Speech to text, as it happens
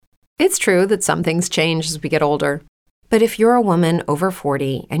It's true that some things change as we get older. But if you're a woman over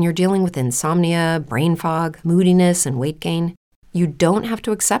 40 and you're dealing with insomnia, brain fog, moodiness, and weight gain, you don't have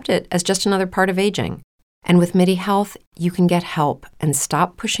to accept it as just another part of aging. And with MIDI Health, you can get help and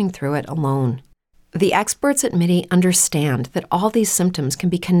stop pushing through it alone. The experts at MIDI understand that all these symptoms can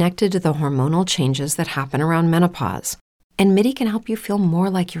be connected to the hormonal changes that happen around menopause, and MIDI can help you feel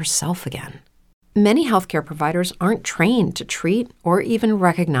more like yourself again. Many healthcare providers aren't trained to treat or even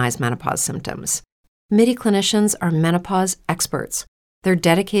recognize menopause symptoms. MIDI clinicians are menopause experts. They're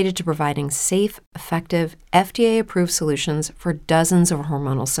dedicated to providing safe, effective, FDA-approved solutions for dozens of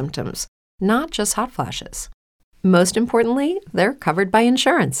hormonal symptoms, not just hot flashes. Most importantly, they're covered by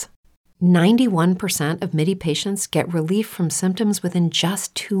insurance. 91% of MIDI patients get relief from symptoms within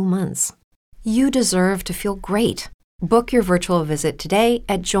just 2 months. You deserve to feel great. Book your virtual visit today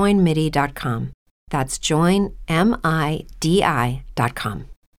at joinmidi.com. That's joinmidi.com.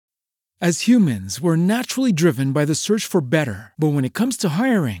 As humans, we're naturally driven by the search for better. But when it comes to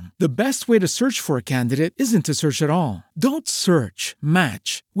hiring, the best way to search for a candidate isn't to search at all. Don't search,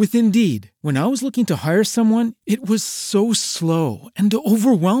 match with Indeed. When I was looking to hire someone, it was so slow and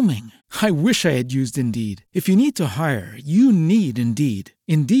overwhelming. I wish I had used Indeed. If you need to hire, you need Indeed.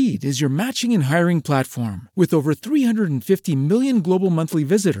 Indeed is your matching and hiring platform with over 350 million global monthly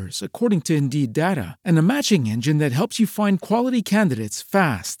visitors, according to Indeed data, and a matching engine that helps you find quality candidates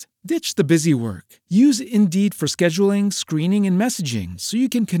fast. Ditch the busy work. Use Indeed for scheduling, screening, and messaging so you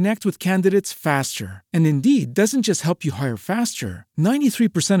can connect with candidates faster. And Indeed doesn't just help you hire faster.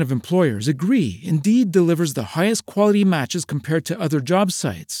 93% of employers agree Indeed delivers the highest quality matches compared to other job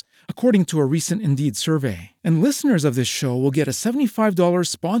sites, according to a recent Indeed survey. And listeners of this show will get a $75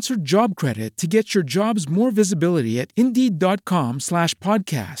 sponsored job credit to get your jobs more visibility at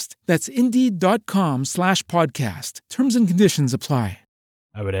Indeed.com/podcast. That's Indeed.com/podcast. Terms and conditions apply.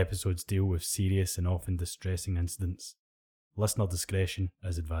 Our episodes deal with serious and often distressing incidents. Listener discretion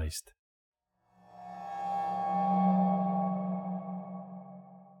is advised.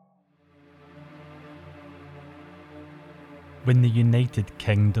 When the United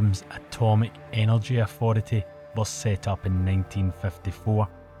Kingdom's Atomic Energy Authority was set up in 1954,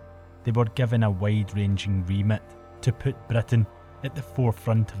 they were given a wide-ranging remit to put Britain at the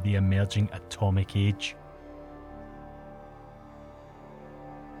forefront of the emerging atomic age.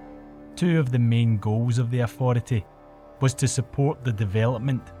 Two of the main goals of the authority was to support the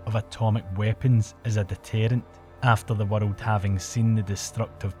development of atomic weapons as a deterrent, after the world having seen the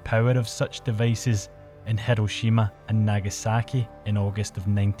destructive power of such devices in Hiroshima and Nagasaki in August of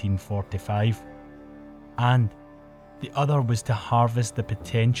 1945. And the other was to harvest the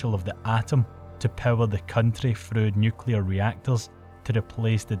potential of the atom to power the country through nuclear reactors to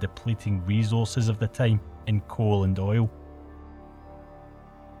replace the depleting resources of the time in coal and oil.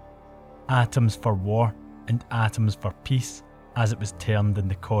 Atoms for war and atoms for peace, as it was termed in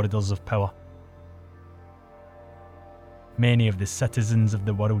the corridors of power. Many of the citizens of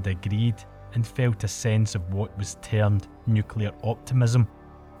the world agreed and felt a sense of what was termed nuclear optimism,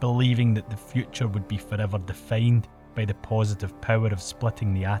 believing that the future would be forever defined by the positive power of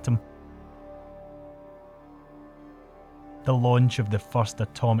splitting the atom. The launch of the first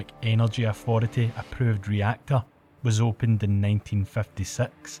Atomic Energy Authority approved reactor was opened in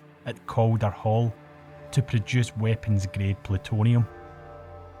 1956 at Calder Hall to produce weapons-grade plutonium.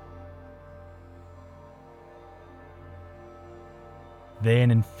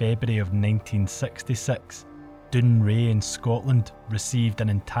 Then in February of 1966, Dounreay in Scotland received an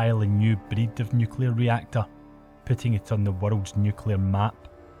entirely new breed of nuclear reactor, putting it on the world's nuclear map.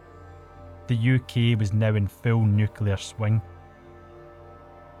 The UK was now in full nuclear swing.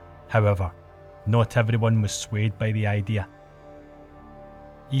 However, not everyone was swayed by the idea.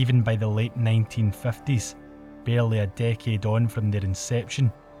 Even by the late 1950s, barely a decade on from their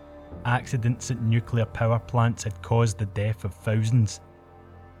inception, accidents at nuclear power plants had caused the death of thousands,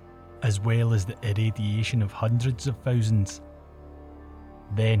 as well as the irradiation of hundreds of thousands.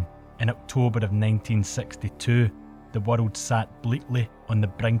 Then, in October of 1962, the world sat bleakly on the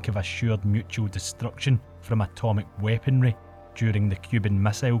brink of assured mutual destruction from atomic weaponry during the Cuban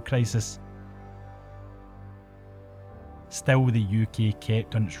Missile Crisis. Still, the UK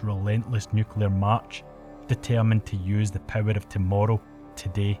kept on its relentless nuclear march, determined to use the power of tomorrow,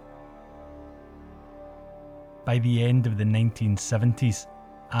 today. By the end of the 1970s,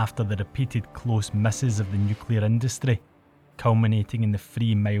 after the repeated close misses of the nuclear industry, culminating in the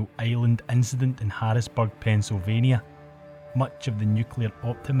 3 Mile Island incident in Harrisburg, Pennsylvania, much of the nuclear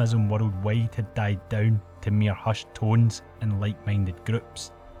optimism worldwide had died down to mere hushed tones in like-minded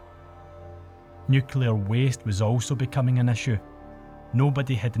groups. Nuclear waste was also becoming an issue.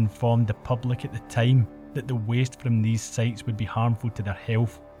 nobody had informed the public at the time that the waste from these sites would be harmful to their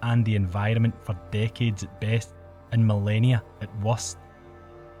health and the environment for decades at best and millennia at worst.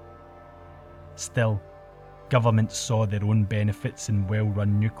 Still, governments saw their own benefits in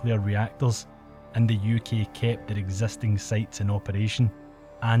well-run nuclear reactors, and the UK kept their existing sites in operation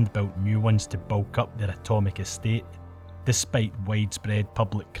and built new ones to bulk up their atomic estate, despite widespread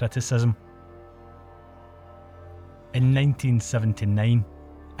public criticism. In 1979,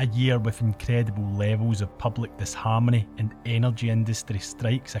 a year with incredible levels of public disharmony and energy industry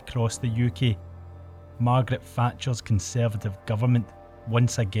strikes across the UK, Margaret Thatcher's Conservative government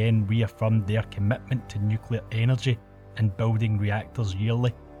once again reaffirmed their commitment to nuclear energy and building reactors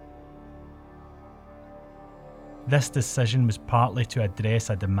yearly. This decision was partly to address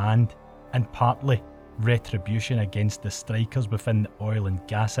a demand and partly retribution against the strikers within the oil and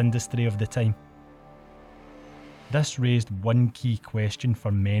gas industry of the time. This raised one key question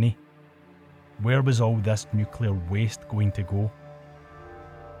for many: where was all this nuclear waste going to go?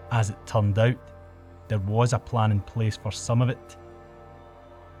 As it turned out, there was a plan in place for some of it.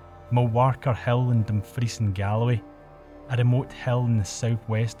 Mulwarker Hill in Dumfries and Galloway, a remote hill in the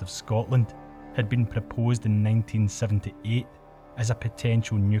southwest of Scotland, had been proposed in 1978 as a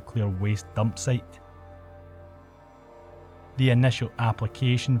potential nuclear waste dump site. The initial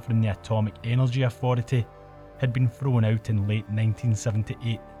application from the Atomic Energy Authority had been thrown out in late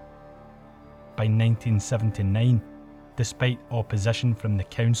 1978. By 1979, despite opposition from the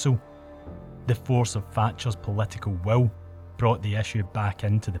council, the force of Thatcher's political will brought the issue back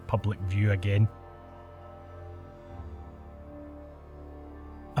into the public view again.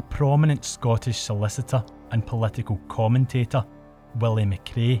 A prominent Scottish solicitor and political commentator, Willie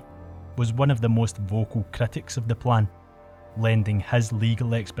McRae, was one of the most vocal critics of the plan, lending his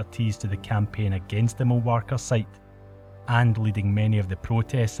legal expertise to the campaign against the Mulwarker site and leading many of the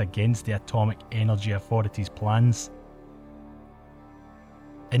protests against the Atomic Energy Authority's plans.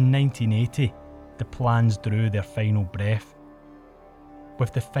 In 1980, the plans drew their final breath.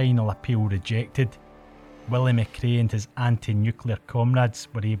 With the final appeal rejected, Willie McRae and his anti-nuclear comrades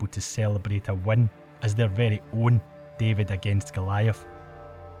were able to celebrate a win as their very own David against Goliath.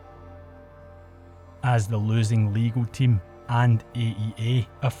 As the losing legal team and AEA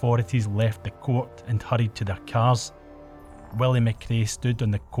authorities left the court and hurried to their cars, Willie McRae stood on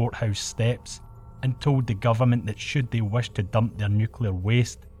the courthouse steps and told the government that should they wish to dump their nuclear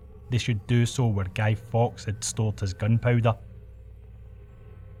waste, they should do so where Guy Fawkes had stored his gunpowder.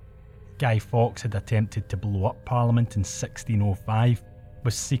 Guy Fawkes had attempted to blow up Parliament in 1605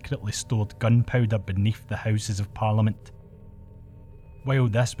 with secretly stored gunpowder beneath the Houses of Parliament. While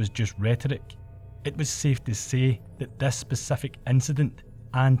this was just rhetoric, it was safe to say that this specific incident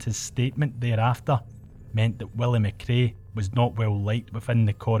and his statement thereafter meant that Willie McRae was not well liked within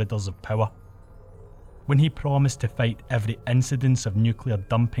the corridors of power. When he promised to fight every incidence of nuclear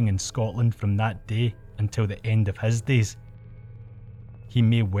dumping in Scotland from that day until the end of his days, he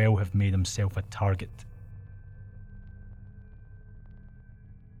may well have made himself a target.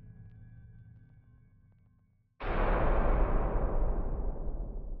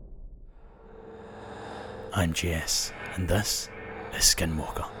 I'm JS, and this is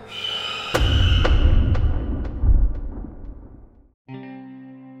Skinwalker.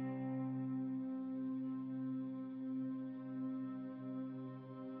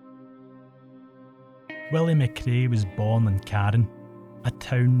 Willie McRae was born in Carron, a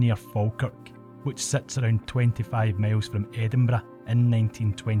town near Falkirk, which sits around 25 miles from Edinburgh, in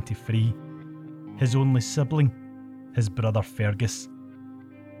 1923. His only sibling, his brother Fergus.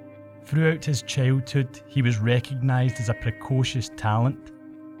 Throughout his childhood, he was recognised as a precocious talent.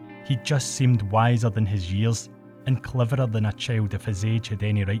 He just seemed wiser than his years and cleverer than a child of his age had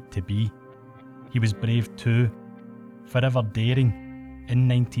any right to be. He was brave too, forever daring. In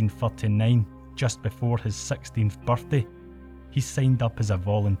 1939, just before his 16th birthday, he signed up as a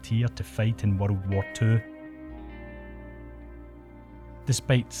volunteer to fight in World War II.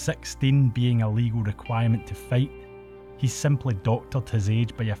 Despite 16 being a legal requirement to fight, he simply doctored his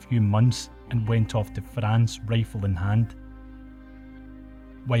age by a few months and went off to France rifle in hand.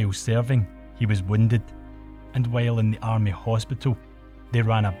 While serving, he was wounded, and while in the army hospital, they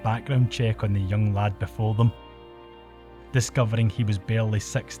ran a background check on the young lad before them. Discovering he was barely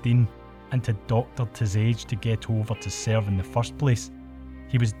 16 and had doctored his age to get over to serve in the first place,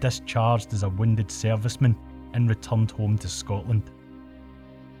 he was discharged as a wounded serviceman and returned home to Scotland.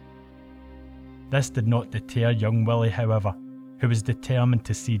 This did not deter young Willie, however, who was determined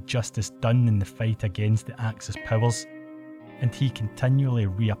to see justice done in the fight against the Axis powers, and he continually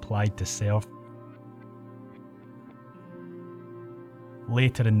reapplied to serve.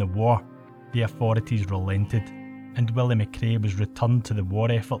 Later in the war, the authorities relented, and Willie McRae was returned to the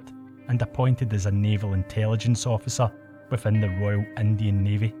war effort and appointed as a naval intelligence officer within the Royal Indian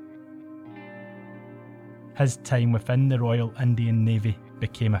Navy. His time within the Royal Indian Navy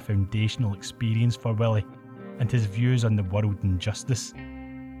became a foundational experience for Willie and his views on the world and justice.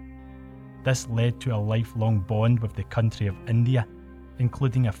 This led to a lifelong bond with the country of India,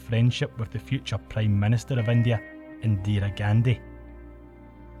 including a friendship with the future Prime Minister of India, Indira Gandhi.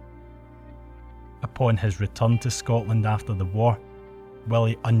 Upon his return to Scotland after the war,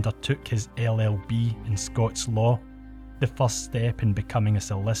 Willie undertook his LLB in Scots law, the first step in becoming a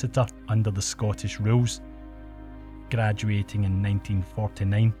solicitor under the Scottish rules, graduating in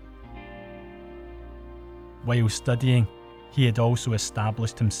 1949. While studying, he had also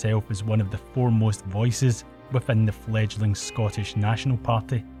established himself as one of the foremost voices within the fledgling Scottish National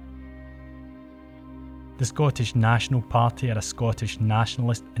Party. The Scottish National Party are a Scottish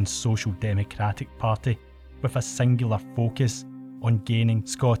nationalist and social democratic party with a singular focus on gaining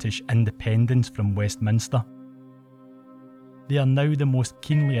Scottish independence from Westminster. They are now the most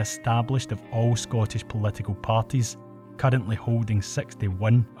keenly established of all Scottish political parties, currently holding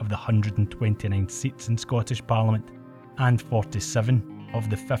 61 of the 129 seats in Scottish Parliament and 47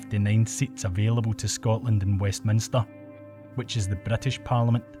 of the 59 seats available to Scotland in Westminster, which is the British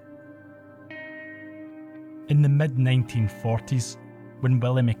Parliament. In the mid-1940s, when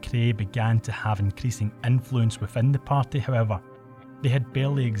Willie McRae began to have increasing influence within the party, however, they had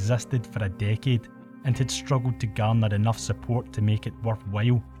barely existed for a decade and had struggled to garner enough support to make it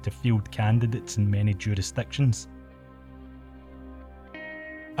worthwhile to field candidates in many jurisdictions.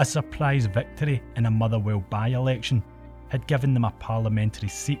 A surprise victory in a Motherwell by-election had given them a parliamentary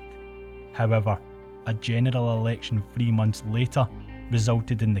seat. However, a general election 3 months later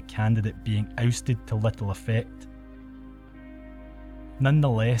resulted in the candidate being ousted to little effect.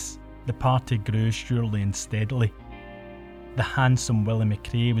 Nonetheless, the party grew surely and steadily. The handsome Willie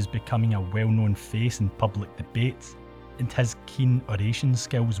McRae was becoming a well-known face in public debates, and his keen oration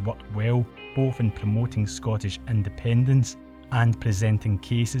skills worked well both in promoting Scottish independence and presenting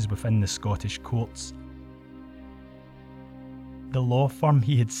cases within the Scottish courts. The law firm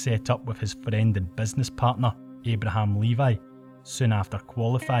he had set up with his friend and business partner, Abraham Levi, soon after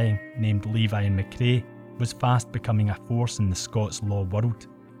qualifying, named Levi and McRae, was fast becoming a force in the Scots law world.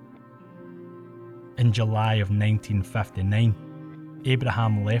 In July of 1959,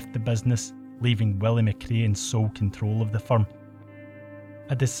 Abraham left the business, leaving Willie McRae in sole control of the firm.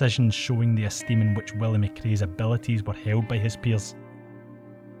 A decision showing the esteem in which Willie McRae's abilities were held by his peers.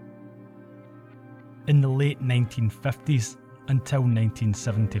 In the late 1950s until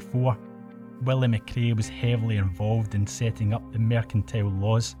 1974, Willie McRae was heavily involved in setting up the mercantile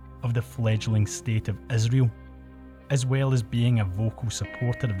laws of the fledgling State of Israel, as well as being a vocal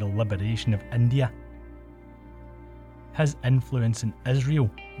supporter of the liberation of India. His influence in Israel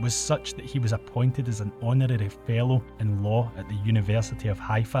was such that he was appointed as an honorary fellow in law at the University of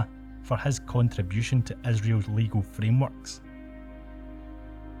Haifa for his contribution to Israel's legal frameworks.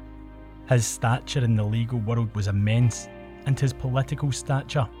 His stature in the legal world was immense, and his political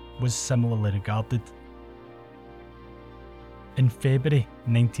stature was similarly regarded. In February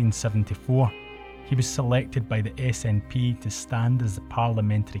 1974, he was selected by the SNP to stand as the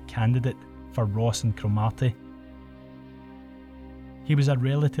parliamentary candidate for Ross and Cromarty. He was a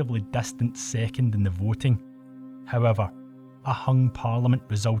relatively distant second in the voting. However, a hung parliament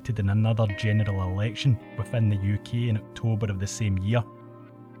resulted in another general election within the UK in October of the same year.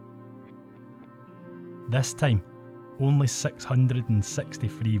 This time, only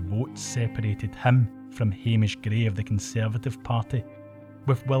 663 votes separated him from Hamish Gray of the Conservative Party,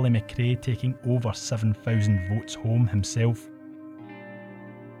 with Willie McRae taking over 7,000 votes home himself.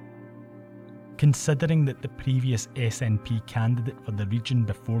 Considering that the previous SNP candidate for the region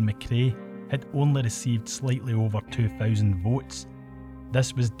before McRae had only received slightly over 2,000 votes,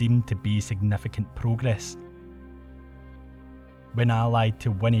 this was deemed to be significant progress. When allied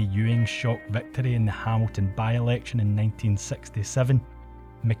to Winnie Ewing's shock victory in the Hamilton by-election in 1967,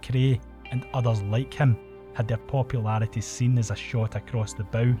 McRae and others like him had their popularity seen as a shot across the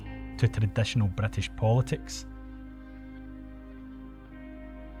bow to traditional British politics.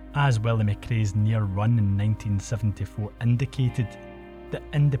 As Willie McRae's near run in 1974 indicated, the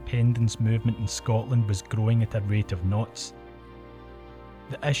independence movement in Scotland was growing at a rate of knots.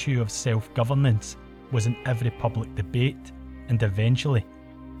 The issue of self-governance was in every public debate, and eventually,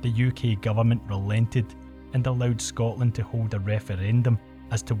 the UK government relented and allowed Scotland to hold a referendum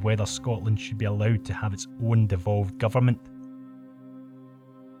as to whether Scotland should be allowed to have its own devolved government.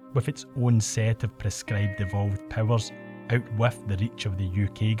 With its own set of prescribed devolved powers, outwith the reach of the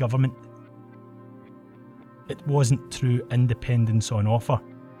UK government. It wasn't true independence on offer,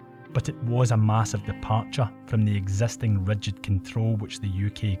 but it was a massive departure from the existing rigid control which the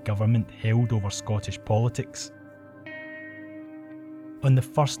UK government held over Scottish politics. On the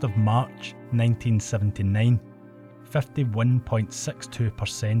 1st of March 1979,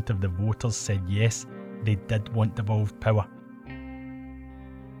 51.62% of the voters said yes, they did want devolved power.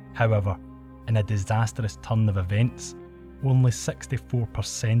 However, in a disastrous turn of events, only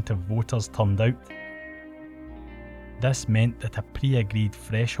 64% of voters turned out. This meant that a pre-agreed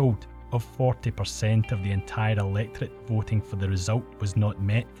threshold of 40% of the entire electorate voting for the result was not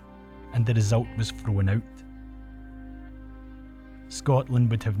met, and the result was thrown out.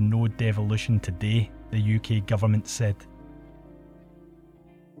 Scotland would have no devolution today, the UK government said.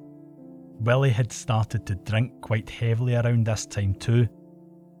 Willie had started to drink quite heavily around this time too.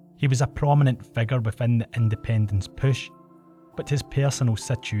 He was a prominent figure within the independence push, but his personal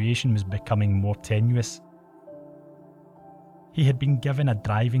situation was becoming more tenuous. He had been given a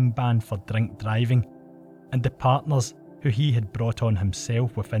driving ban for drink driving, and the partners who he had brought on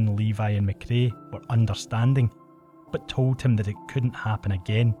himself within Levi and McRae were understanding, but told him that it couldn't happen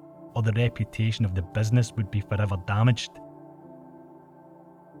again, or the reputation of the business would be forever damaged.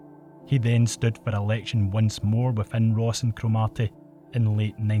 He then stood for election once more within Ross and Cromarty in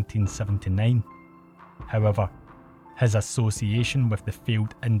late 1979. However, his association with the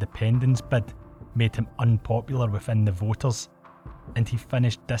failed independence bid made him unpopular within the voters, and he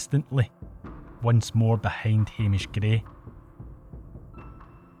finished distantly, once more behind Hamish Gray.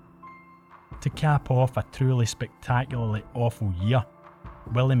 To cap off a truly spectacularly awful year,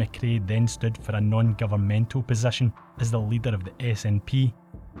 Willie McRae then stood for a non-governmental position as the leader of the SNP.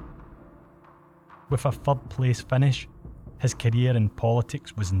 With a third place finish, his career in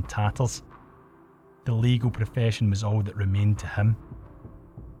politics was in tatters. The legal profession was all that remained to him.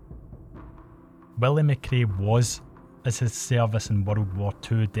 Willie McRae was, as his service in World War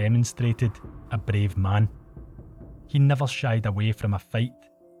II demonstrated, a brave man. He never shied away from a fight.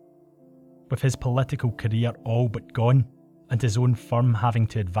 With his political career all but gone, and his own firm having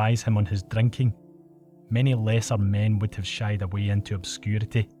to advise him on his drinking, many lesser men would have shied away into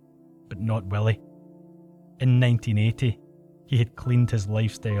obscurity, but not Willie. In 1980, he had cleaned his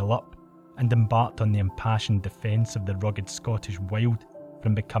lifestyle up and embarked on the impassioned defence of the rugged Scottish wild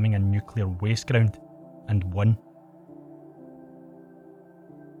from becoming a nuclear waste ground, and won.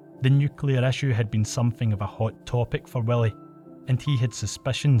 The nuclear issue had been something of a hot topic for Willie, and he had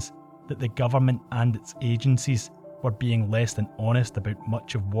suspicions that the government and its agencies were being less than honest about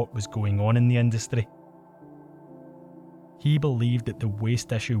much of what was going on in the industry. He believed that the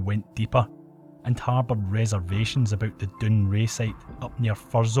waste issue went deeper and harboured reservations about the Doon Ray site up near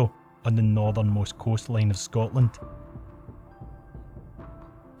Thurso on the northernmost coastline of Scotland.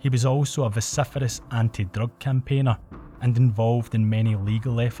 He was also a vociferous anti-drug campaigner and involved in many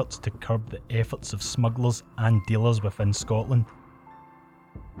legal efforts to curb the efforts of smugglers and dealers within Scotland.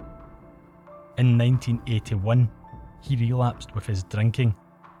 In 1981, he relapsed with his drinking,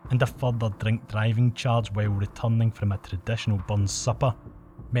 and a further drink driving charge while returning from a traditional Burns supper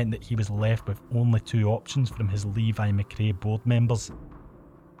meant that he was left with only two options from his Levi McRae board members: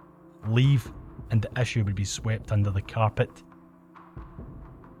 leave and the issue would be swept under the carpet,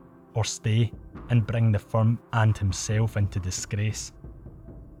 or stay and bring the firm and himself into disgrace.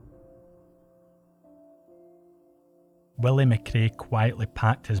 Willie McRae quietly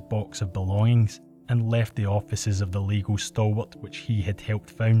packed his box of belongings and left the offices of the legal stalwart which he had helped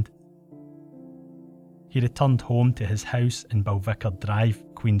found. He returned home to his house in Balvicar Drive,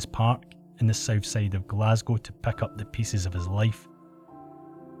 Queen's Park, in the south side of Glasgow to pick up the pieces of his life.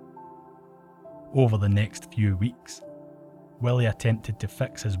 Over the next few weeks, Willie attempted to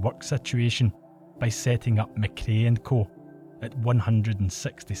fix his work situation by setting up McRae & Co. at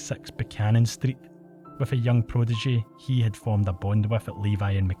 166 Buchanan Street with a young protege he had formed a bond with at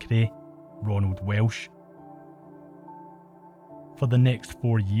Levi and McRae, Ronald Welsh. For the next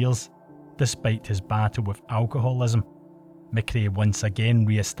 4 years, despite his battle with alcoholism, McRae once again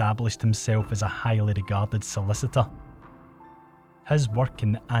re-established himself as a highly regarded solicitor. His work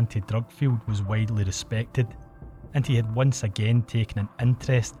in the anti-drug field was widely respected, and he had once again taken an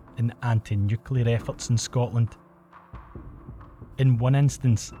interest in the anti-nuclear efforts in Scotland. In one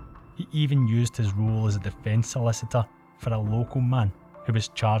instance, he even used his role as a defence solicitor for a local man who was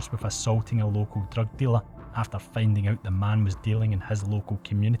charged with assaulting a local drug dealer after finding out the man was dealing in his local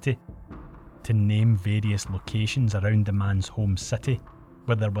community, to name various locations around the man's home city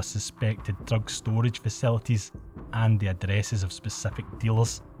where there were suspected drug storage facilities and the addresses of specific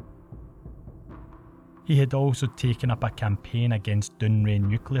dealers. He had also taken up a campaign against Dounreay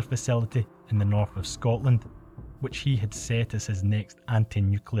nuclear facility in the north of Scotland, which he had set as his next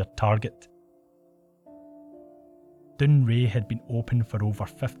anti-nuclear target. Dounreay had been open for over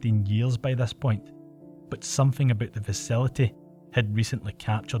 15 years by this point, but something about the facility had recently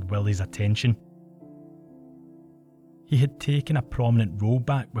captured Willie's attention. He had taken a prominent role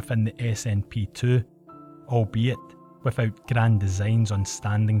back within the SNP too, albeit without grand designs on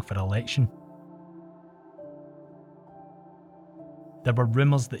standing for election. There were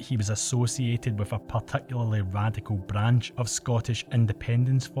rumours that he was associated with a particularly radical branch of Scottish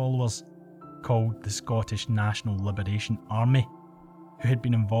independence followers called the Scottish National Liberation Army, who had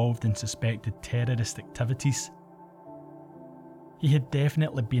been involved in suspected terrorist activities. He had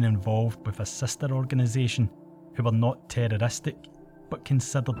definitely been involved with a sister organisation who were not terroristic but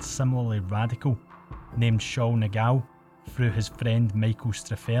considered similarly radical, named Seol na Gao, through his friend Michael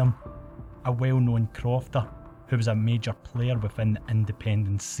Strathern, a well-known crofter who was a major player within the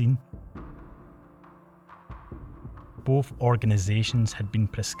independence scene. Both organisations had been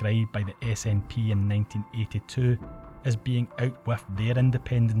prescribed by the SNP in 1982 as being out with their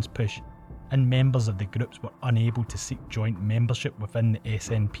independence push, and members of the groups were unable to seek joint membership within the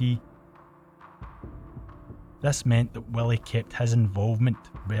SNP. This meant that Willie kept his involvement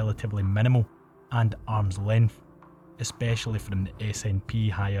relatively minimal and arm's length, especially from the SNP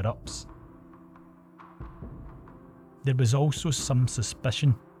higher-ups. There was also some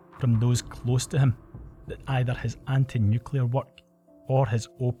suspicion from those close to him that either his anti-nuclear work or his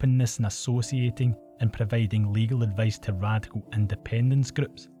openness in associating and providing legal advice to radical independence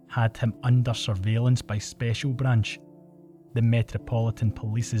groups had him under surveillance by Special Branch, the Metropolitan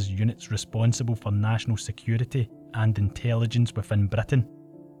Police's units responsible for national security and intelligence within Britain.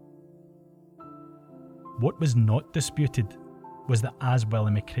 What was not disputed was that as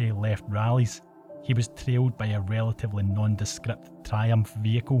Willie McRae left rallies, he was trailed by a relatively nondescript Triumph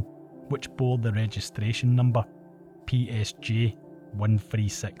vehicle which bore the registration number PSG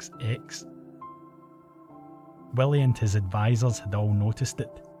 136X. Willie and his advisors had all noticed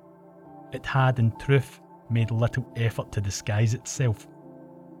it. It had, in truth, made little effort to disguise itself.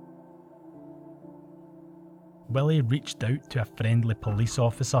 Willie reached out to a friendly police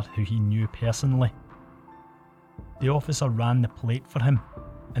officer who he knew personally. The officer ran the plate for him,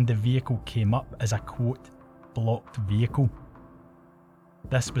 and the vehicle came up as a, quote, blocked vehicle.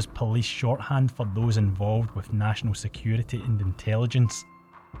 This was police shorthand for those involved with national security and intelligence.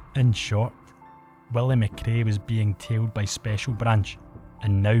 In short, Willie McRae was being tailed by Special Branch,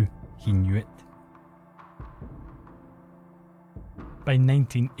 and now he knew it. By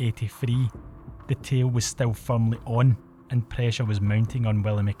 1983, the tail was still firmly on and pressure was mounting on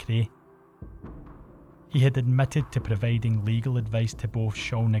Willie McRae. He had admitted to providing legal advice to both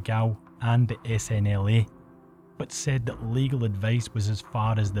Seol na Gao and the SNLA, but said that legal advice was as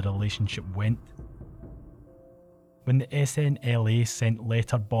far as the relationship went. When the SNLA sent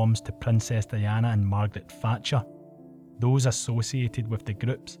letter bombs to Princess Diana and Margaret Thatcher, those associated with the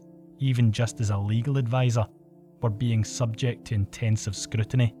groups, even just as a legal advisor, were being subject to intensive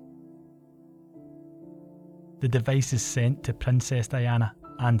scrutiny. The devices sent to Princess Diana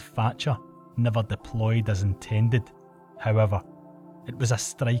and Thatcher never deployed as intended. However, it was a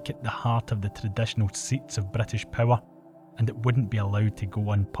strike at the heart of the traditional seats of British power, and it wouldn't be allowed to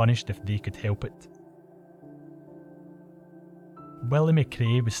go unpunished if they could help it. Willie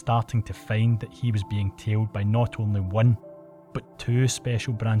McRae was starting to find that he was being tailed by not only one, but two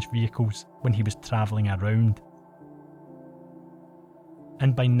Special Branch vehicles when he was travelling around.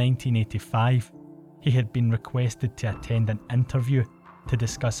 And by 1985, he had been requested to attend an interview to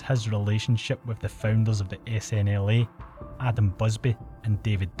discuss his relationship with the founders of the SNLA, Adam Busby and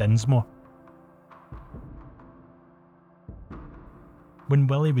David Dinsmore. When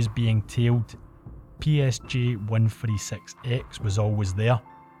Willie was being tailed, PSG 136X was always there,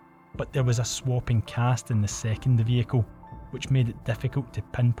 but there was a swapping cast in the second vehicle, which made it difficult to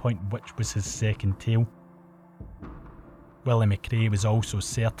pinpoint which was his second tail. Willie McRae was also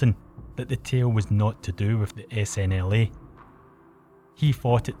certain that the tail was not to do with the SNLA. He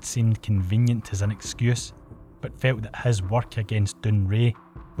thought it seemed convenient as an excuse, but felt that his work against Dounreay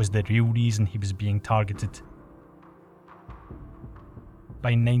was the real reason he was being targeted.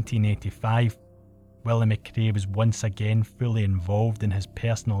 By 1985, Willie McRae was once again fully involved in his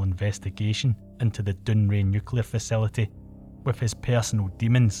personal investigation into the Dounreay nuclear facility, with his personal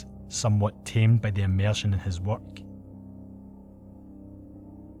demons somewhat tamed by the immersion in his work.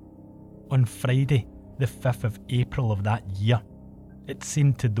 On Friday, the 5th of April of that year, it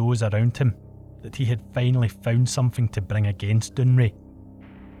seemed to those around him that he had finally found something to bring against Dounreay.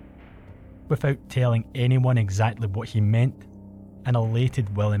 Without telling anyone exactly what he meant, an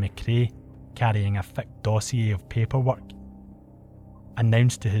elated Willie McRae, carrying a thick dossier of paperwork,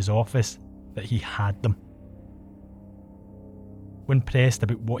 announced to his office that he had them. When pressed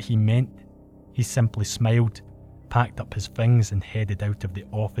about what he meant, he simply smiled, packed up his things and headed out of the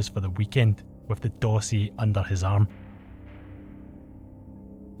office for the weekend with the dossier under his arm.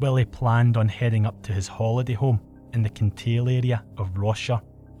 Willie planned on heading up to his holiday home in the Kintail area of Rossshire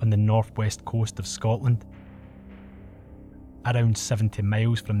on the northwest coast of Scotland, around 70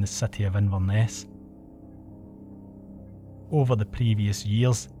 miles from the city of Inverness. Over the previous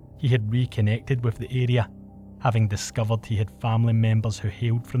years, he had reconnected with the area, having discovered he had family members who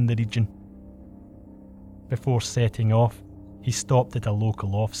hailed from the region. Before setting off, he stopped at a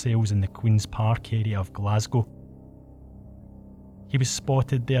local off-sales in the Queen's Park area of Glasgow. He was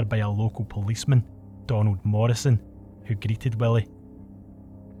spotted there by a local policeman, Donald Morrison, who greeted Willie.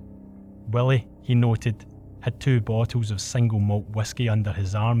 Willie, he noted, had 2 bottles of single malt whisky under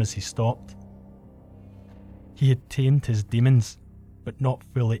his arm as he stopped. He had tamed his demons, but not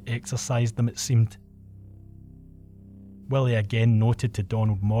fully exorcised them, it seemed. Willie again noted to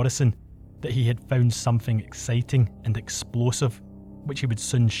Donald Morrison that he had found something exciting and explosive, which he would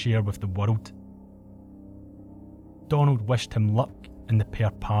soon share with the world. Donald wished him luck, and the pair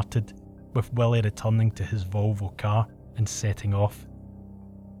parted, with Willie returning to his Volvo car and setting off.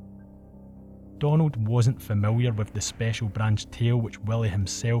 Donald wasn't familiar with the special branch tail, which Willie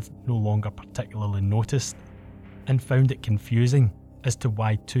himself no longer particularly noticed, and found it confusing as to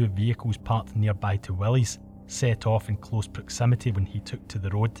why 2 vehicles parked nearby to Willie's set off in close proximity when he took to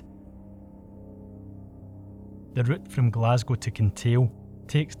the road. The route from Glasgow to Kintail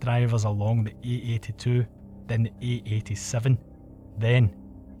takes drivers along the A82, then the A87, then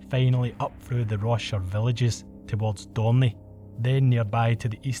finally up through the Rossshire villages towards Dorney. Then nearby to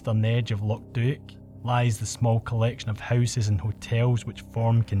the eastern edge of Loch Duich lies the small collection of houses and hotels which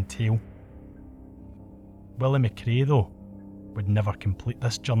form Kintail. Willie McRae, though, would never complete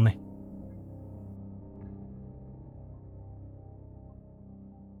this journey.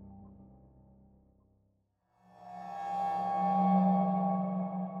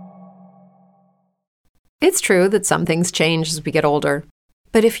 It's true that some things change as we get older.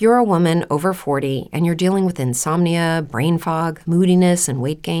 But if you're a woman over 40 and you're dealing with insomnia, brain fog, moodiness, and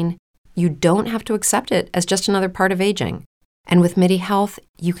weight gain, you don't have to accept it as just another part of aging. And with MIDI Health,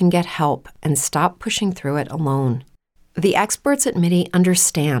 you can get help and stop pushing through it alone. The experts at MIDI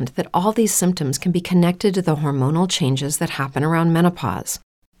understand that all these symptoms can be connected to the hormonal changes that happen around menopause,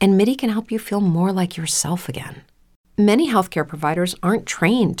 and MIDI can help you feel more like yourself again. Many healthcare providers aren't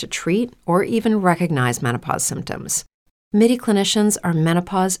trained to treat or even recognize menopause symptoms. MIDI clinicians are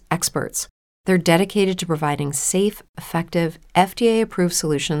menopause experts. They're dedicated to providing safe, effective, FDA-approved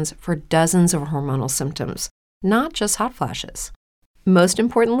solutions for dozens of hormonal symptoms, not just hot flashes. Most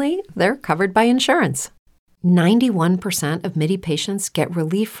importantly, they're covered by insurance. 91% of MIDI patients get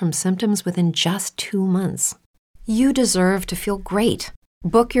relief from symptoms within just 2 months. You deserve to feel great.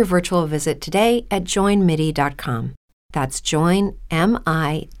 Book your virtual visit today at joinmidi.com. That's joinmidi.com.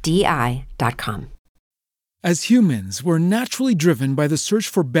 As humans, we're naturally driven by the search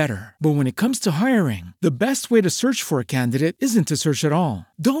for better. But when it comes to hiring, the best way to search for a candidate isn't to search at all.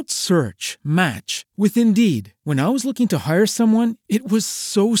 Don't search, match with Indeed. When I was looking to hire someone, it was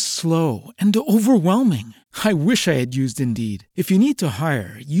so slow and overwhelming. I wish I had used Indeed. If you need to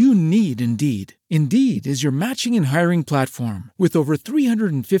hire, you need Indeed. Indeed is your matching and hiring platform with over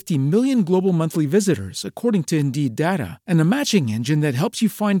 350 million global monthly visitors, according to Indeed data, and a matching engine that helps you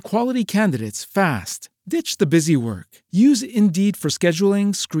find quality candidates fast. Ditch the busy work. Use Indeed for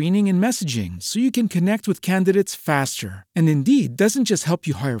scheduling, screening, and messaging so you can connect with candidates faster. And Indeed doesn't just help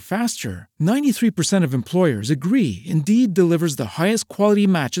you hire faster. 93% of employers agree Indeed delivers the highest quality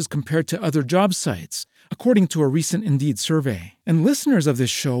matches compared to other job sites, according to a recent Indeed survey. And listeners of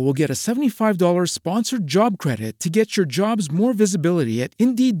this show will get a $75 sponsored job credit to get your jobs more visibility at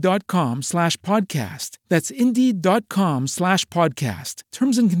Indeed.com/podcast. That's Indeed.com/podcast.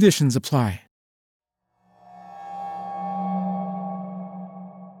 Terms and conditions apply.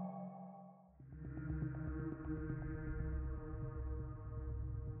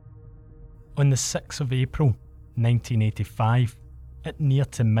 On the 6th of April, 1985, at near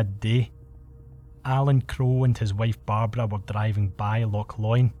to midday, Alan Crowe and his wife Barbara were driving by Loch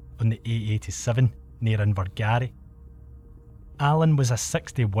Loyne on the A87 near Invergarry. Alan was a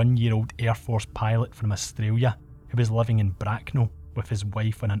 61-year-old Air Force pilot from Australia who was living in Bracknell with his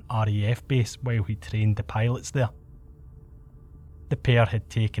wife on an RAF base while he trained the pilots there. The pair had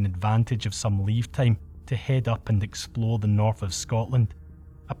taken advantage of some leave time to head up and explore the north of Scotland,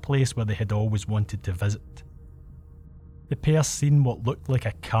 a place where they had always wanted to visit. The pair seen what looked like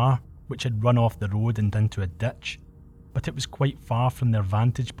a car which had run off the road and into a ditch, but it was quite far from their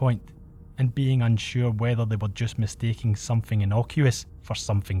vantage point, and being unsure whether they were just mistaking something innocuous for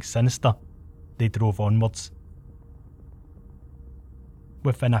something sinister, they drove onwards.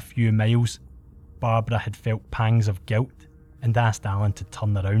 Within a few miles, Barbara had felt pangs of guilt and asked Alan to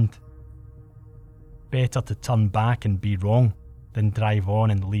turn around. Better to turn back and be wrong than drive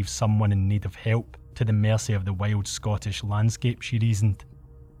on and leave someone in need of help to the mercy of the wild Scottish landscape, she reasoned.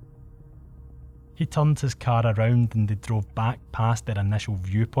 He turned his car around and they drove back past their initial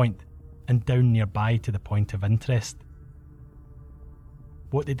viewpoint and down nearby to the point of interest.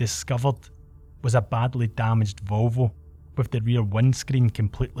 What they discovered was a badly damaged Volvo with the rear windscreen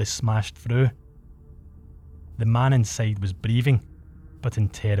completely smashed through. The man inside was breathing, but in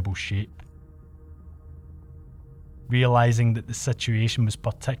terrible shape. Realising that the situation was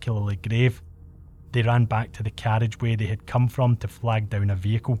particularly grave, they ran back to the carriageway they had come from to flag down a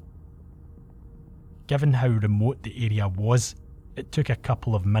vehicle. Given how remote the area was, it took a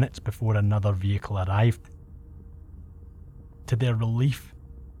couple of minutes before another vehicle arrived. To their relief,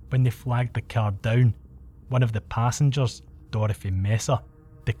 when they flagged the car down, one of the passengers, Dorothy Messer,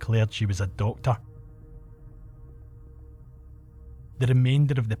 declared she was a doctor. The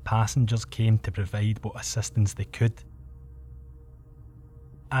remainder of the passengers came to provide what assistance they could.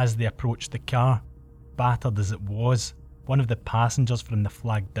 As they approached the car, battered as it was, one of the passengers from the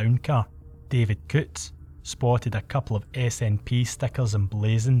flagged down car, David Coates, spotted a couple of SNP stickers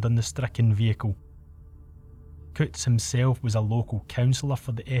emblazoned on the stricken vehicle. Coates himself was a local councillor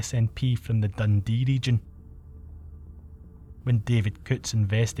for the SNP from the Dundee region. When David Coates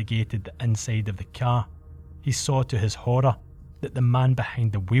investigated the inside of the car, he saw to his horror that the man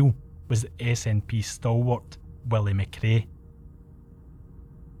behind the wheel was the SNP stalwart, Willie McRae.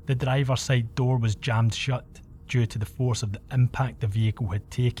 The driver's side door was jammed shut due to the force of the impact the vehicle had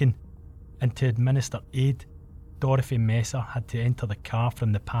taken, and to administer aid, Dorothy Messer had to enter the car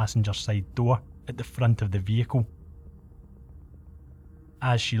from the passenger side door at the front of the vehicle.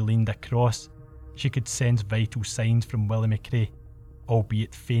 As she leaned across, she could sense vital signs from Willie McRae,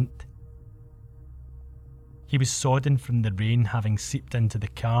 albeit faint. He was sodden from the rain having seeped into the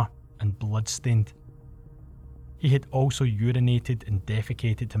car and blood-stained. He had also urinated and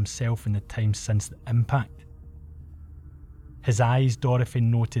defecated himself in the time since the impact. His eyes, Dorothy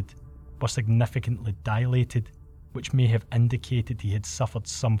noted, were significantly dilated, which may have indicated he had suffered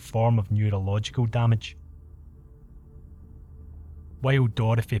some form of neurological damage. While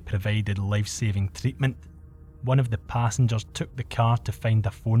Dorothy provided life-saving treatment, one of the passengers took the car to find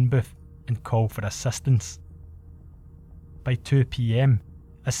a phone booth and call for assistance. By 2 p.m,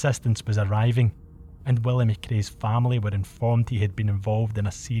 assistance was arriving, and Willie McRae's family were informed he had been involved in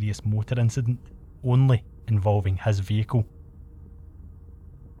a serious motor incident, only involving his vehicle.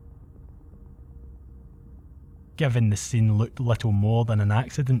 Given the scene looked little more than an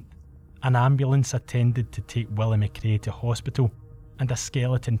accident, an ambulance attended to take Willie McRae to hospital, and a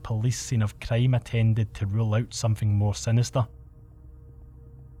skeleton police scene of crime attended to rule out something more sinister.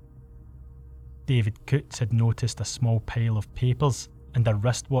 David Coates had noticed a small pile of papers and a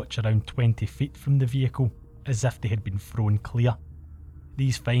wristwatch around 20 feet from the vehicle, as if they had been thrown clear.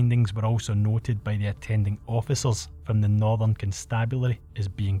 These findings were also noted by the attending officers from the Northern Constabulary as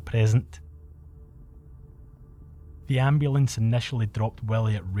being present. The ambulance initially dropped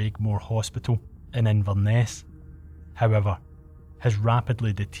Willie at Regmore Hospital in Inverness. However, his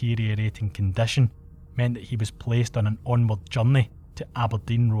rapidly deteriorating condition meant that he was placed on an onward journey to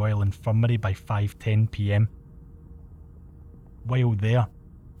Aberdeen Royal Infirmary by 5:10 p.m. While there,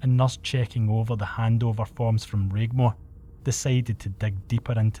 a nurse checking over the handover forms from Regmore decided to dig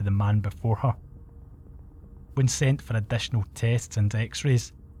deeper into the man before her. When sent for additional tests and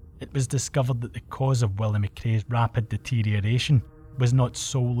x-rays, it was discovered that the cause of Willie McRae's rapid deterioration was not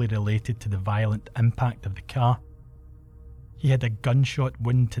solely related to the violent impact of the car. He had a gunshot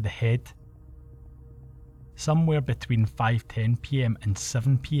wound to the head. Somewhere between 5:10 p.m. and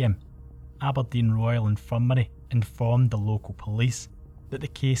 7 p.m, Aberdeen Royal Infirmary informed the local police that the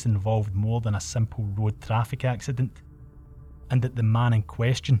case involved more than a simple road traffic accident, and that the man in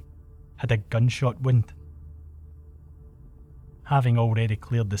question had a gunshot wound. Having already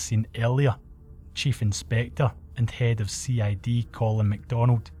cleared the scene earlier, Chief Inspector and Head of CID Colin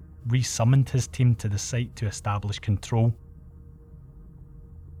MacDonald re-summoned his team to the site to establish control.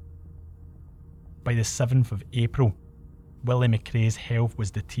 By the 7th of April, Willie McRae's health was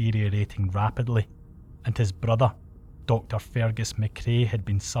deteriorating rapidly, and his brother, Dr. Fergus McRae, had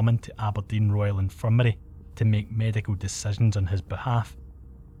been summoned to Aberdeen Royal Infirmary to make medical decisions on his behalf.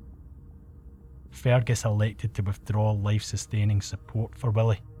 Fergus elected to withdraw life-sustaining support for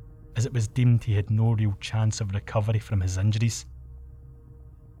Willie, as it was deemed he had no real chance of recovery from his injuries.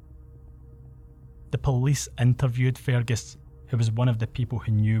 The police interviewed Fergus, who was one of the people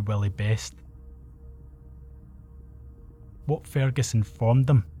who knew Willie best. What Fergus informed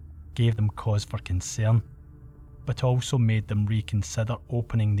them gave them cause for concern, but also made them reconsider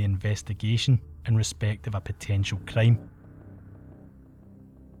opening the investigation in respect of a potential crime.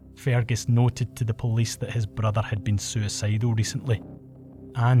 Fergus noted to the police that his brother had been suicidal recently,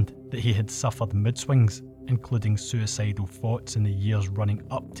 and that he had suffered mood swings, including suicidal thoughts in the years running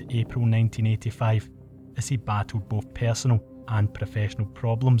up to April 1985, as he battled both personal and professional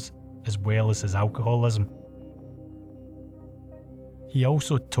problems, as well as his alcoholism. He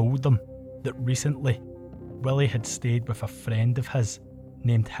also told them that recently, Willie had stayed with a friend of his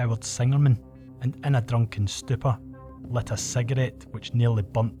named Howard Singerman, and in a drunken stupor, lit a cigarette which nearly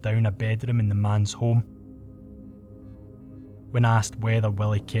burnt down a bedroom in the man's home. When asked whether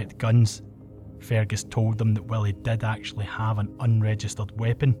Willie kept guns, Fergus told them that Willie did actually have an unregistered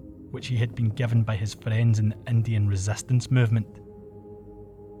weapon which he had been given by his friends in the Indian resistance movement.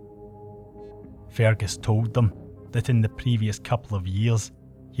 Fergus told them that in the previous couple of years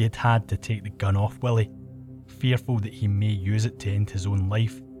he had had to take the gun off Willie, fearful that he may use it to end his own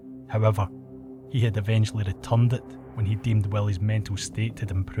life. However, he had eventually returned it when he deemed Willie's mental state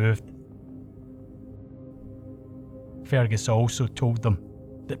had improved. Fergus also told them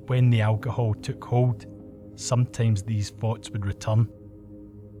that when the alcohol took hold, sometimes these thoughts would return.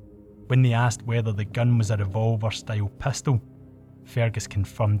 When they asked whether the gun was a revolver-style pistol, Fergus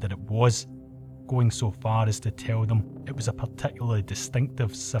confirmed that it was, going so far as to tell them it was a particularly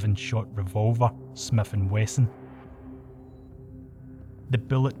distinctive 7-shot revolver, Smith & Wesson. The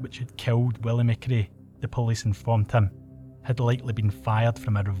bullet which had killed Willie McRae, the police informed him, had likely been fired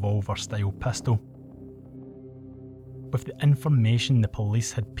from a revolver-style pistol. With the information the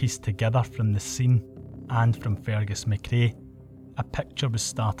police had pieced together from the scene and from Fergus McRae, a picture was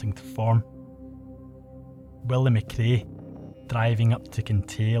starting to form. Willie McRae, driving up to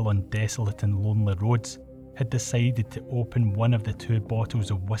Kintail on desolate and lonely roads, had decided to open one of the 2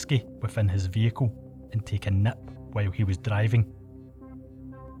 bottles of whiskey within his vehicle and take a nip while he was driving.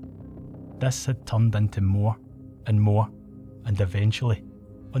 This had turned into more, and eventually,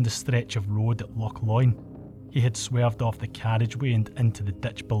 on the stretch of road at Loch Loyne, he had swerved off the carriageway and into the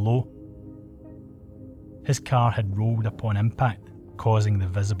ditch below. His car had rolled upon impact, causing the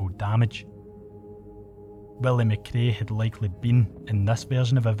visible damage. Willie McRae had likely been, in this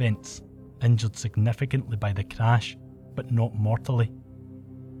version of events, injured significantly by the crash, but not mortally.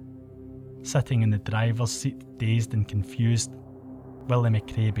 Sitting in the driver's seat, dazed and confused, Willie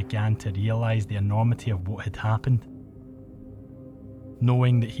McRae began to realise the enormity of what had happened.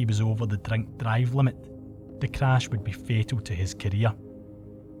 Knowing that he was over the drink-drive limit, the crash would be fatal to his career.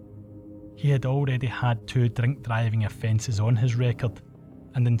 He had already had 2 drink-driving offences on his record,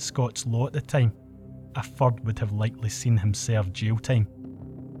 and in Scots law at the time, a third would have likely seen him serve jail time.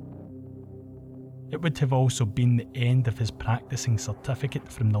 It would have also been the end of his practising certificate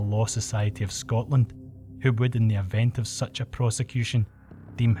from the Law Society of Scotland, who would, in the event of such a prosecution,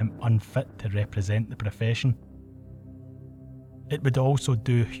 deem him unfit to represent the profession. It would also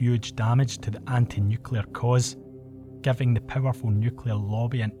do huge damage to the anti-nuclear cause, giving the powerful nuclear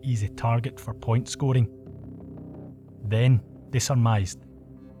lobby an easy target for point scoring. Then, they surmised,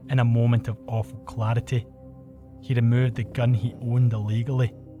 in a moment of awful clarity, he removed the gun he owned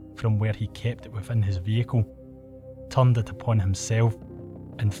illegally from where he kept it within his vehicle, turned it upon himself,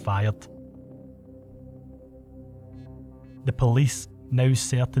 and fired. The police, now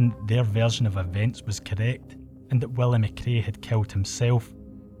certain that their version of events was correct and that Willie McRae had killed himself,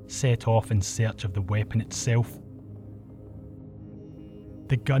 set off in search of the weapon itself.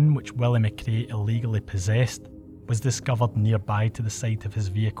 The gun which Willie McRae illegally possessed was discovered nearby to the site of his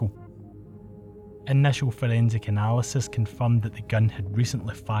vehicle. Initial forensic analysis confirmed that the gun had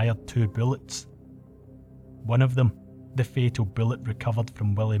recently fired 2 bullets. One of them, the fatal bullet recovered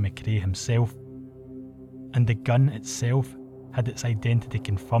from Willie McRae himself, and the gun itself had its identity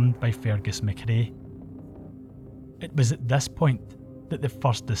confirmed by Fergus McRae. It was at this point that the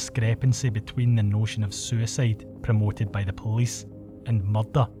first discrepancy between the notion of suicide promoted by the police and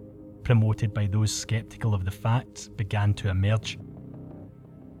murder promoted by those sceptical of the facts began to emerge.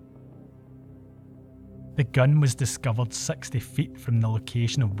 The gun was discovered 60 feet from the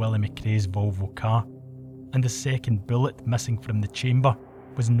location of Willie McRae's Volvo car, and the second bullet missing from the chamber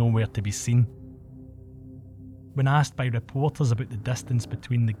was nowhere to be seen. When asked by reporters about the distance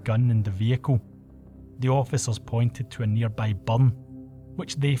between the gun and the vehicle, the officers pointed to a nearby burn,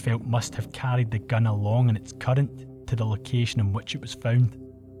 which they felt must have carried the gun along in its current to the location in which it was found.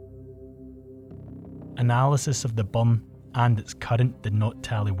 Analysis of the burn and its current did not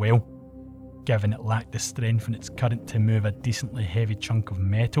tally well, given it lacked the strength in its current to move a decently heavy chunk of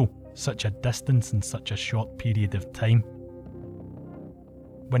metal such a distance in such a short period of time.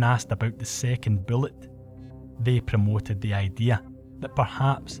 When asked about the second bullet, they promoted the idea that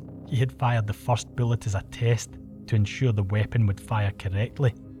perhaps he had fired the first bullet as a test to ensure the weapon would fire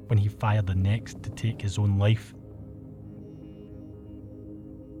correctly when he fired the next to take his own life.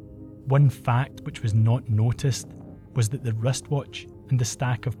 One fact which was not noticed was that the wristwatch and the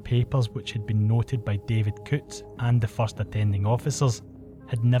stack of papers which had been noted by David Coates and the first attending officers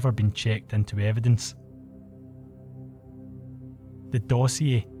had never been checked into evidence. The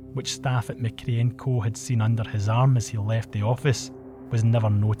dossier which staff at McRae & Co had seen under his arm as he left the office was never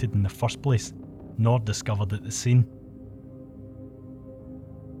noted in the first place, nor discovered at the scene.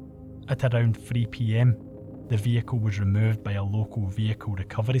 At around 3 p.m, the vehicle was removed by a local vehicle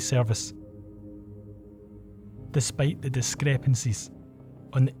recovery service. Despite the discrepancies,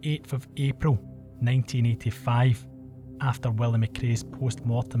 on the 8th of April 1985, after Willie McRae's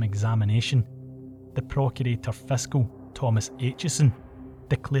post-mortem examination, the Procurator Fiscal, Thomas Aitchison,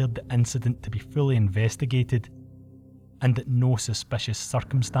 declared the incident to be fully investigated and that no suspicious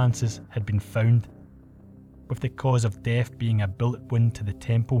circumstances had been found, with the cause of death being a bullet wound to the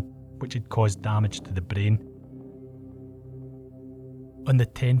temple which had caused damage to the brain. On the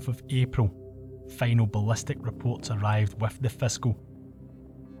 10th of April, final ballistic reports arrived with the Fiscal,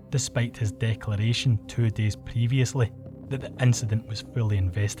 despite his declaration 2 days previously that the incident was fully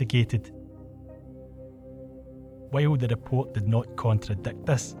investigated. While the report did not contradict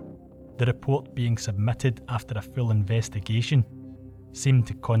this, the report being submitted after a full investigation seemed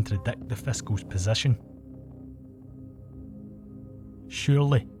to contradict the Fiscal's position.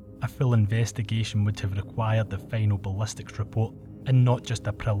 Surely, a full investigation would have required the final ballistics report and not just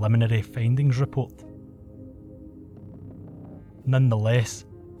a preliminary findings report. Nonetheless,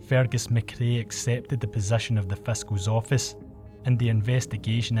 Fergus McRae accepted the position of the Fiscal's office, and the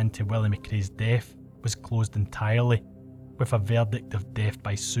investigation into Willie McRae's death was closed entirely, with a verdict of death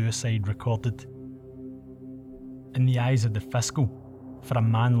by suicide recorded. In the eyes of the Fiscal, for a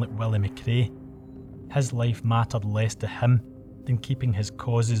man like Willie McRae, his life mattered less to him than keeping his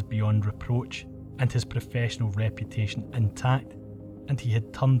causes beyond reproach and his professional reputation intact, and he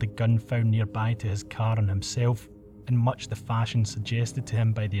had turned the gun found nearby to his car on himself in much the fashion suggested to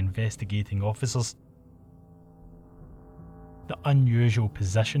him by the investigating officers. The unusual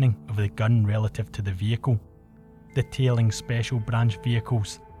positioning of the gun relative to the vehicle, the tailing special branch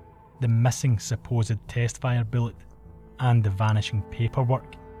vehicles, the missing supposed test-fire bullet, and the vanishing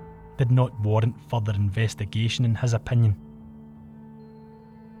paperwork did not warrant further investigation in his opinion.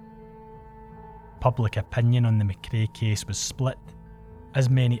 Public opinion on the McRae case was split, as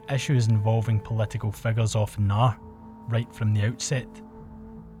many issues involving political figures often are, right from the outset.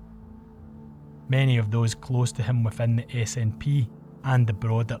 Many of those close to him within the SNP and the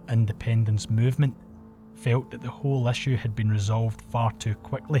broader independence movement felt that the whole issue had been resolved far too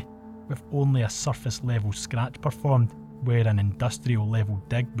quickly, with only a surface level scratch performed where an industrial level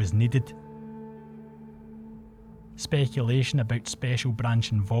dig was needed. Speculation about special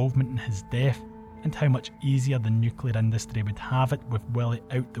branch involvement in his death and how much easier the nuclear industry would have it with Willie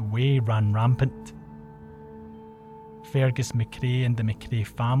out the way ran rampant. Fergus McRae and the McRae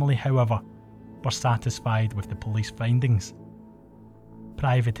family, however, were satisfied with the police findings.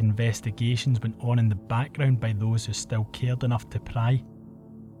 Private investigations went on in the background by those who still cared enough to pry.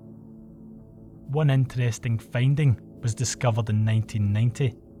 One interesting finding was discovered in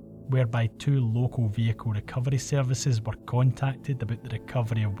 1990, whereby 2 local vehicle recovery services were contacted about the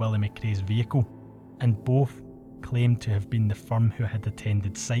recovery of Willie McRae's vehicle, and both claimed to have been the firm who had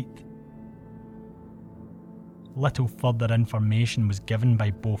attended site. Little further information was given by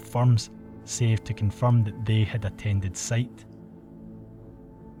both firms, save to confirm that they had attended site.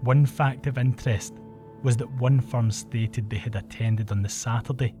 One fact of interest was that one firm stated they had attended on the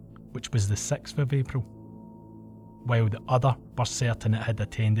Saturday, which was the 6th of April, while the other were certain it had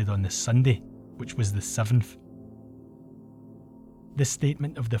attended on the Sunday, which was the 7th. The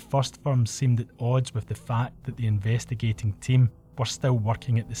statement of the first firm seemed at odds with the fact that the investigating team were still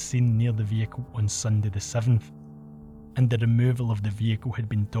working at the scene near the vehicle on Sunday the 7th, and the removal of the vehicle had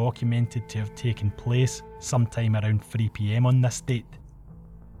been documented to have taken place sometime around 3 p.m. on this date.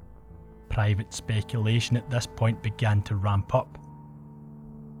 Private speculation at this point began to ramp up.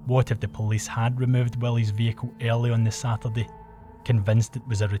 What if the police had removed Willie's vehicle early on the Saturday, convinced it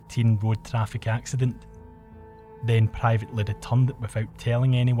was a routine road traffic accident? then privately returned it without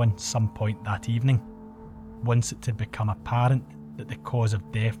telling anyone some point that evening, once it had become apparent that the cause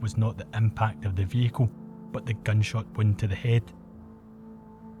of death was not the impact of the vehicle, but the gunshot wound to the head.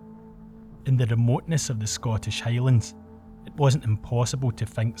 In the remoteness of the Scottish Highlands, it wasn't impossible to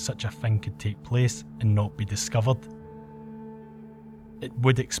think such a thing could take place and not be discovered. It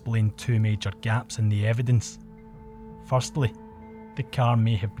would explain two major gaps in the evidence. Firstly, the car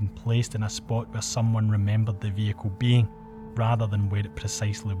may have been placed in a spot where someone remembered the vehicle being, rather than where it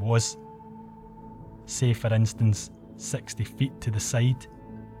precisely was. Say, for instance, 60 feet to the side.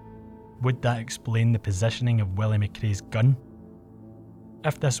 Would that explain the positioning of Willie McRae's gun?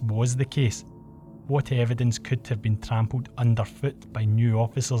 If this was the case, what evidence could have been trampled underfoot by new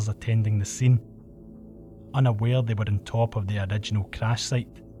officers attending the scene, unaware they were on top of the original crash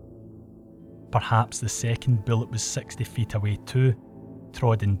site? Perhaps the second bullet was 60 feet away too,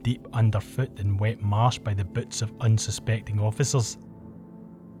 trodden deep underfoot in wet marsh by the boots of unsuspecting officers.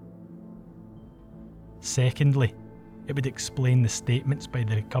 Secondly, it would explain the statements by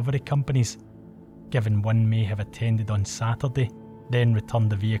the recovery companies, given one may have attended on Saturday, then returned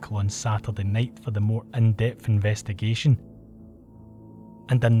the vehicle on Saturday night for the more in-depth investigation,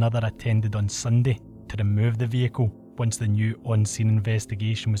 and another attended on Sunday to remove the vehicle once the new on-scene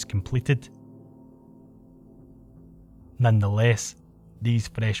investigation was completed. Nonetheless, these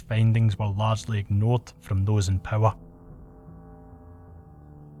fresh findings were largely ignored from those in power.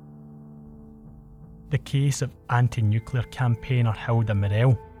 The case of anti-nuclear campaigner Hilda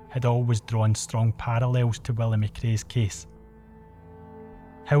Morell had always drawn strong parallels to Willie McRae's case.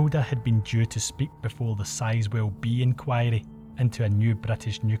 Hilda had been due to speak before the Sizewell B inquiry into a new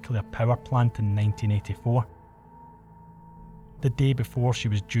British nuclear power plant in 1984. The day before she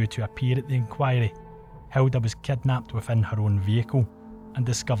was due to appear at the inquiry, Hilda was kidnapped within her own vehicle and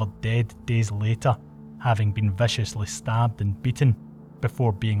discovered dead days later, having been viciously stabbed and beaten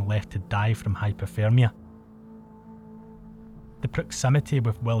before being left to die from hypothermia. The proximity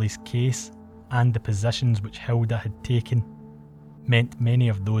with Willie's case and the positions which Hilda had taken meant many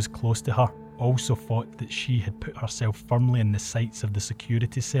of those close to her also thought that she had put herself firmly in the sights of the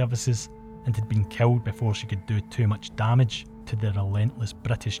security services and had been killed before she could do too much damage to the relentless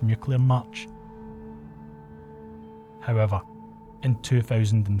British nuclear march. However, in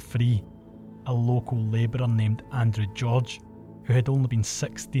 2003, a local labourer named Andrew George, who had only been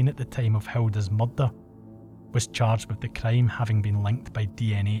 16 at the time of Hilda's murder, was charged with the crime having been linked by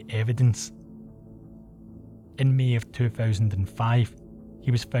DNA evidence. In May of 2005,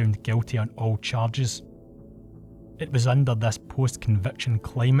 he was found guilty on all charges. It was under this post-conviction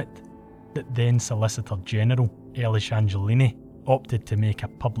climate that then Solicitor General Elish Angelini opted to make a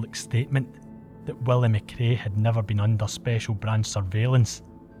public statement that Willie McRae had never been under special branch surveillance,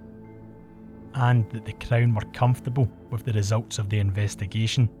 and that the Crown were comfortable with the results of the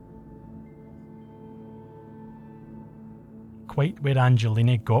investigation. Quite where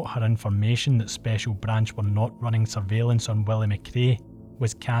Angelini got her information that Special Branch were not running surveillance on Willie McRae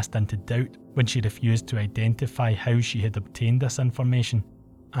was cast into doubt when she refused to identify how she had obtained this information,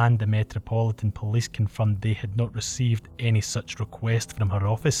 and the Metropolitan Police confirmed they had not received any such request from her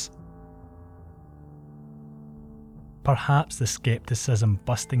office. Perhaps the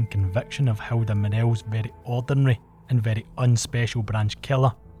scepticism-busting conviction of Hilda Morell's very ordinary and very unspecial branch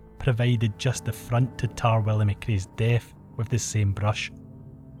killer provided just the front to tar Willie McRae's death with the same brush.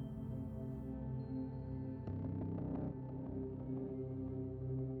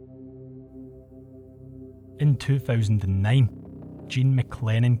 In 2009, Jean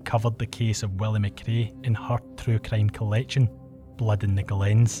McLennan covered the case of Willie McRae in her true crime collection, Blood in the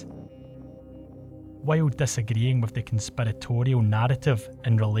Glens. While disagreeing with the conspiratorial narrative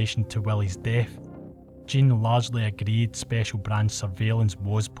in relation to Willie's death, Jean largely agreed special branch surveillance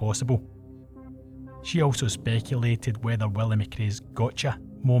was possible. She also speculated whether Willie McRae's gotcha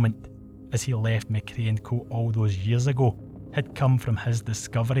moment, as he left McRae & Co all those years ago, had come from his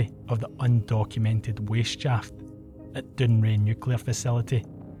discovery of the undocumented waste shaft at Dounreay Nuclear Facility,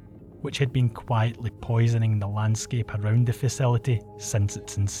 which had been quietly poisoning the landscape around the facility since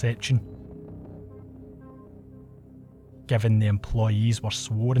its inception. Given the employees were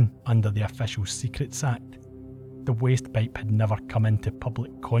sworn under the Official Secrets Act, the waste pipe had never come into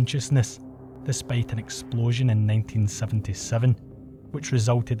public consciousness, despite an explosion in 1977, which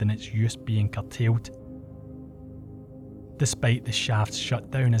resulted in its use being curtailed. Despite the shaft's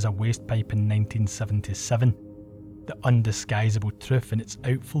shutdown as a waste pipe in 1977, the undisguisable truth in its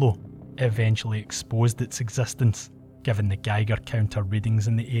outflow eventually exposed its existence, given the Geiger counter readings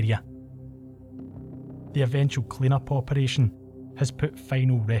in the area. The eventual clean-up operation has put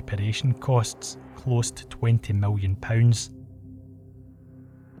final reparation costs close to £20 million.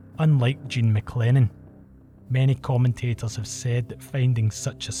 Unlike Jean McLennan, many commentators have said that finding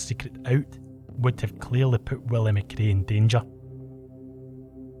such a secret out would have clearly put Willie McRae in danger.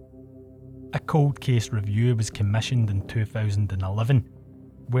 A cold case review was commissioned in 2011,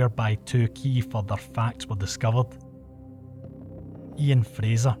 whereby two key further facts were discovered. Ian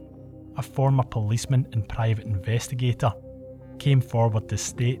Fraser, a former policeman and private investigator, came forward to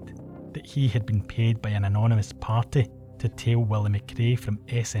state that he had been paid by an anonymous party to tail Willie McRae from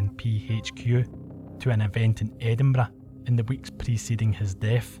SNP HQ to an event in Edinburgh in the weeks preceding his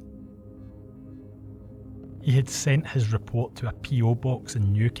death. He had sent his report to a PO box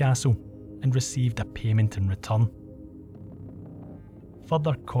in Newcastle and received a payment in return.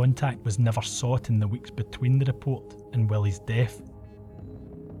 Further contact was never sought in the weeks between the report and Willie's death.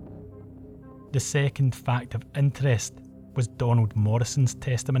 The second fact of interest was Donald Morrison's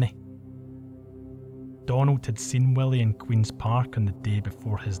testimony. Donald had seen Willie in Queen's Park on the day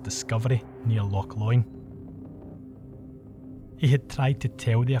before his discovery near Loch Loyne. He had tried to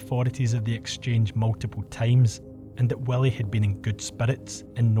tell the authorities of the exchange multiple times and that Willie had been in good spirits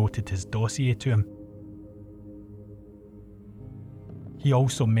and noted his dossier to him. He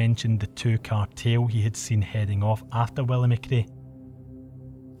also mentioned the two-car tail he had seen heading off after Willie McRae.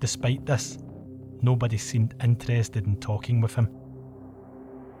 Despite this, nobody seemed interested in talking with him.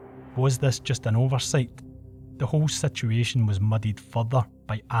 Was this just an oversight? The whole situation was muddied further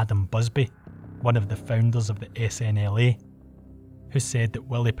by Adam Busby, one of the founders of the SNLA, who said that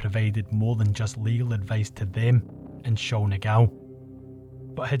Willie provided more than just legal advice to them and Shaw Nagal,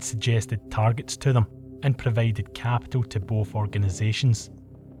 but had suggested targets to them and provided capital to both organisations.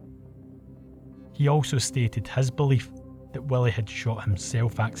 He also stated his belief that Willie had shot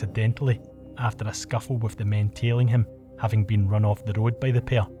himself accidentally after a scuffle with the men tailing him, having been run off the road by the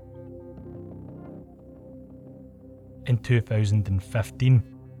pair. In 2015,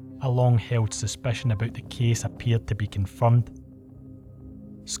 a long-held suspicion about the case appeared to be confirmed.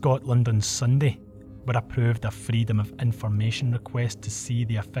 Scotland on Sunday were approved a Freedom of Information request to see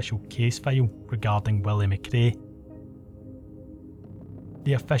the official case file regarding Willie McRae.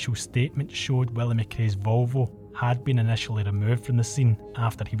 The official statement showed Willie McRae's Volvo had been initially removed from the scene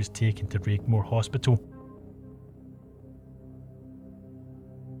after he was taken to Raigmore Hospital.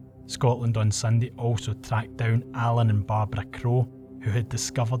 Scotland on Sunday also tracked down Alan and Barbara Crow, who had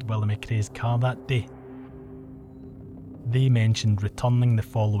discovered Willie McRae's car that day. They mentioned returning the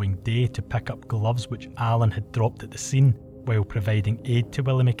following day to pick up gloves which Alan had dropped at the scene while providing aid to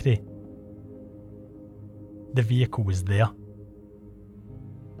Willie McRae. The vehicle was there.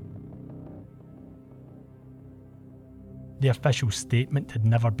 The official statement had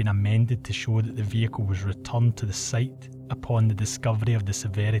never been amended to show that the vehicle was returned to the site upon the discovery of the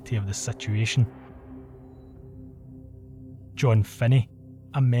severity of the situation. John Finney,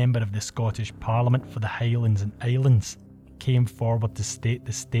 a member of the Scottish Parliament for the Highlands and Islands, came forward to state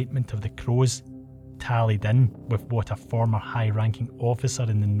the statement of the Crows tallied in with what a former high-ranking officer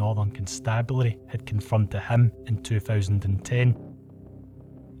in the Northern Constabulary had confirmed to him in 2010,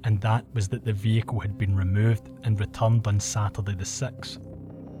 and that was that the vehicle had been removed and returned on Saturday the 6th.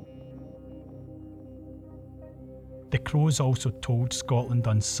 The Crows also told Scotland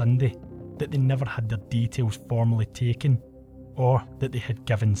on Sunday that they never had their details formally taken or that they had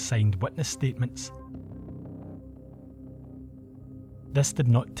given signed witness statements. This did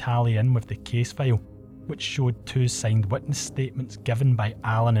not tally in with the case file, which showed two signed witness statements given by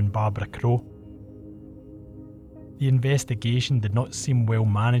Alan and Barbara Crow. The investigation did not seem well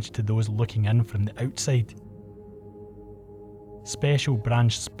managed to those looking in from the outside. Special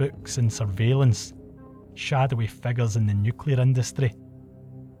branch spooks and surveillance, shadowy figures in the nuclear industry,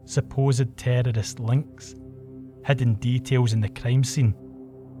 supposed terrorist links, hidden details in the crime scene,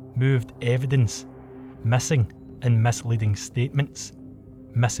 moved evidence, missing and misleading statements,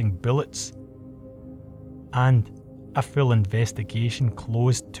 missing bullets, and a full investigation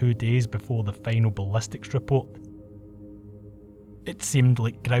closed 2 days before the final ballistics report. It seemed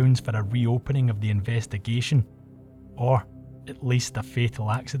like grounds for a reopening of the investigation, or at least a fatal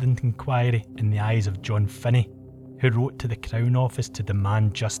accident inquiry in the eyes of John Finney, who wrote to the Crown Office to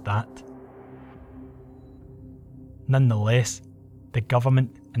demand just that. Nonetheless, the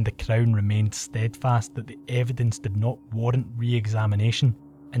government and the Crown remained steadfast that the evidence did not warrant re-examination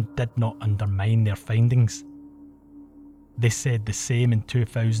and did not undermine their findings. They said the same in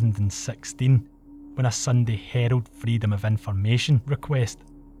 2016 when a Sunday Herald Freedom of Information request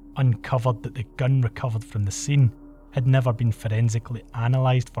uncovered that the gun recovered from the scene had never been forensically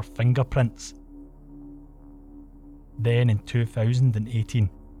analysed for fingerprints. Then in 2018,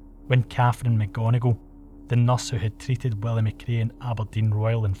 when Catherine McGonigal, the nurse who had treated Willie McRae in Aberdeen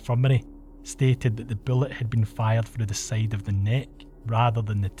Royal Infirmary, stated that the bullet had been fired through the side of the neck rather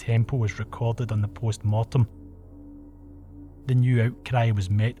than the temple as recorded on the post-mortem, the new outcry was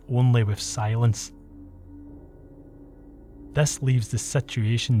met only with silence. This leaves the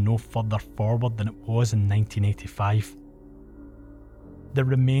situation no further forward than it was in 1985. There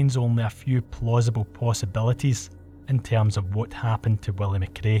remains only a few plausible possibilities in terms of what happened to Willie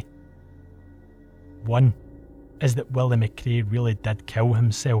McRae. One is that Willie McRae really did kill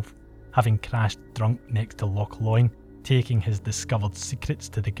himself, having crashed drunk next to Loch Loyne, taking his discovered secrets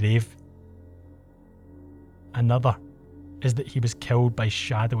to the grave. Another is that he was killed by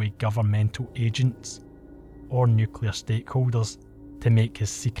shadowy governmental agents or nuclear stakeholders to make his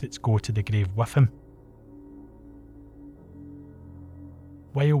secrets go to the grave with him.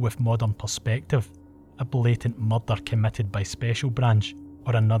 While with modern perspective, a blatant murder committed by Special Branch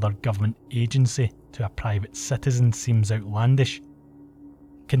or another government agency to a private citizen seems outlandish,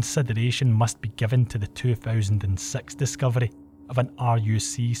 consideration must be given to the 2006 discovery of an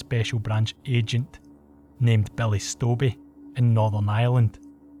RUC Special Branch agent named Billy Stobie in Northern Ireland,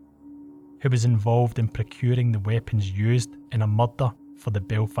 who was involved in procuring the weapons used in a murder for the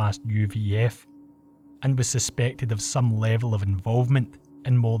Belfast UVF and was suspected of some level of involvement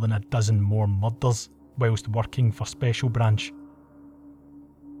in more than a dozen more murders whilst working for Special Branch.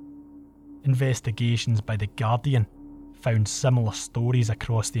 Investigations by The Guardian found similar stories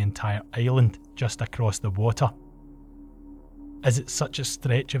across the entire island, just across the water. Is it such a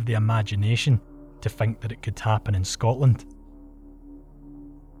stretch of the imagination to think that it could happen in Scotland?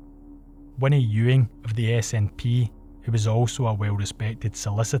 Winnie Ewing of the SNP, who was also a well-respected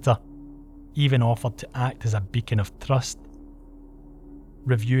solicitor, even offered to act as a beacon of trust,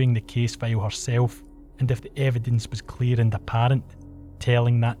 reviewing the case file herself, and if the evidence was clear and apparent,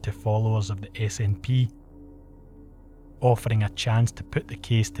 telling that to followers of the SNP, offering a chance to put the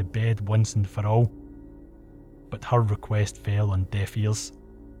case to bed once and for all. But her request fell on deaf ears.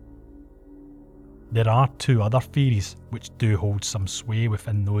 There are two other theories which do hold some sway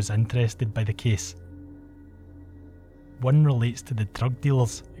within those interested by the case. One relates to the drug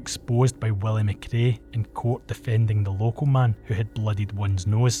dealers exposed by Willie McRae in court defending the local man who had bloodied one's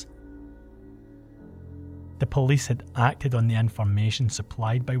nose. The police had acted on the information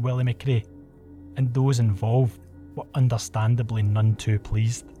supplied by Willie McRae, and those involved were understandably none too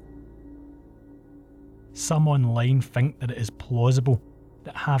pleased. Some online think that it is plausible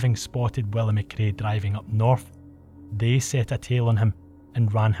that having spotted Willie McRae driving up north, they set a tail on him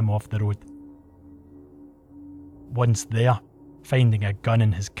and ran him off the road. Once there, finding a gun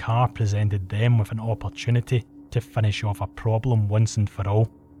in his car presented them with an opportunity to finish off a problem once and for all.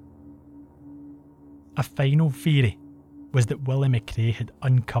 A final theory was that Willie McRae had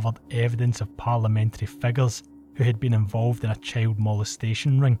uncovered evidence of parliamentary figures who had been involved in a child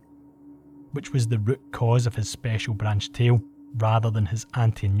molestation ring, which was the root cause of his Special Branch tale rather than his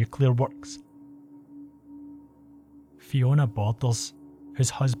anti-nuclear works. Fiona Borders, whose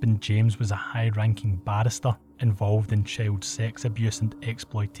husband James was a high-ranking barrister involved in child sex abuse and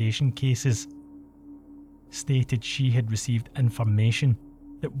exploitation cases, stated she had received information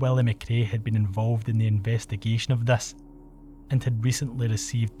that Willie McRae had been involved in the investigation of this and had recently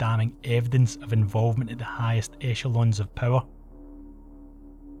received damning evidence of involvement at the highest echelons of power.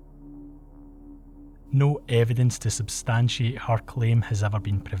 No evidence to substantiate her claim has ever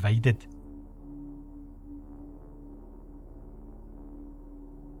been provided.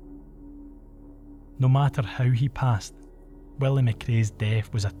 No matter how he passed, Willie McRae's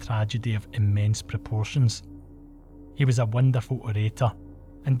death was a tragedy of immense proportions. He was a wonderful orator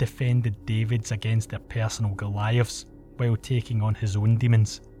and defended Davids against their personal Goliaths while taking on his own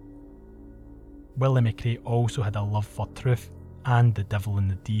demons. Willie McRae also had a love for truth and the devil in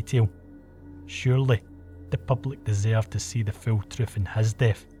the detail. Surely, the public deserved to see the full truth in his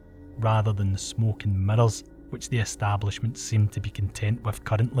death, rather than the smoke and mirrors which the establishment seemed to be content with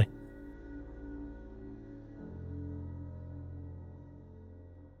currently.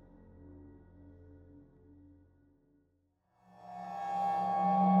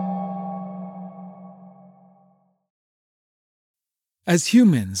 As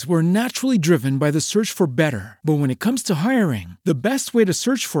humans, we're naturally driven by the search for better. But when it comes to hiring, the best way to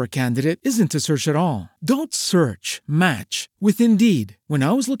search for a candidate isn't to search at all. Don't search, match with Indeed. When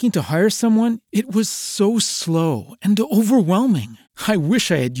I was looking to hire someone, it was so slow and overwhelming. I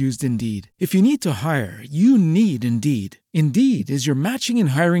wish I had used Indeed. If you need to hire, you need Indeed. Indeed is your matching and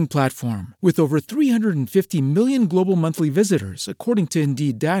hiring platform with over 350 million global monthly visitors, according to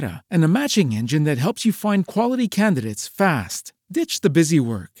Indeed data, and a matching engine that helps you find quality candidates fast. Ditch the busy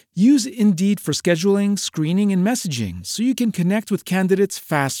work. Use Indeed for scheduling, screening, and messaging so you can connect with candidates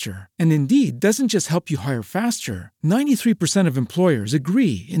faster. And Indeed doesn't just help you hire faster. 93% of employers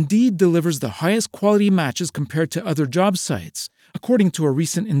agree Indeed delivers the highest quality matches compared to other job sites, according to a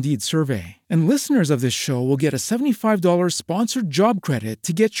recent Indeed survey. And listeners of this show will get a $75 sponsored job credit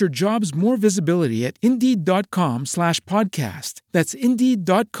to get your jobs more visibility at Indeed.com/podcast. That's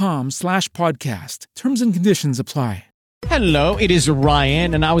Indeed.com/podcast. Terms and conditions apply. Hello, it is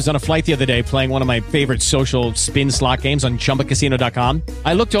Ryan, and I was on a flight the other day playing one of my favorite social spin slot games on ChumbaCasino.com.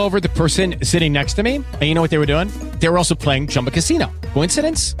 I looked over at the person sitting next to me, and you know what they were doing? They were also playing Chumba Casino.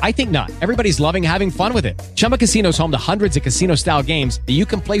 Coincidence? I think not. Everybody's loving having fun with it. Chumba Casino is home to hundreds of casino-style games that you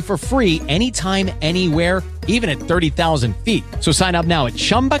can play for free anytime, anywhere, even at 30,000 feet. So sign up now at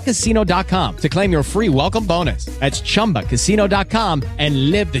ChumbaCasino.com to claim your free welcome bonus. That's ChumbaCasino.com and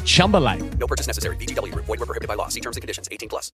live the Chumba life. No purchase necessary. VGW Group. Void where prohibited by law. See terms and conditions. 18+.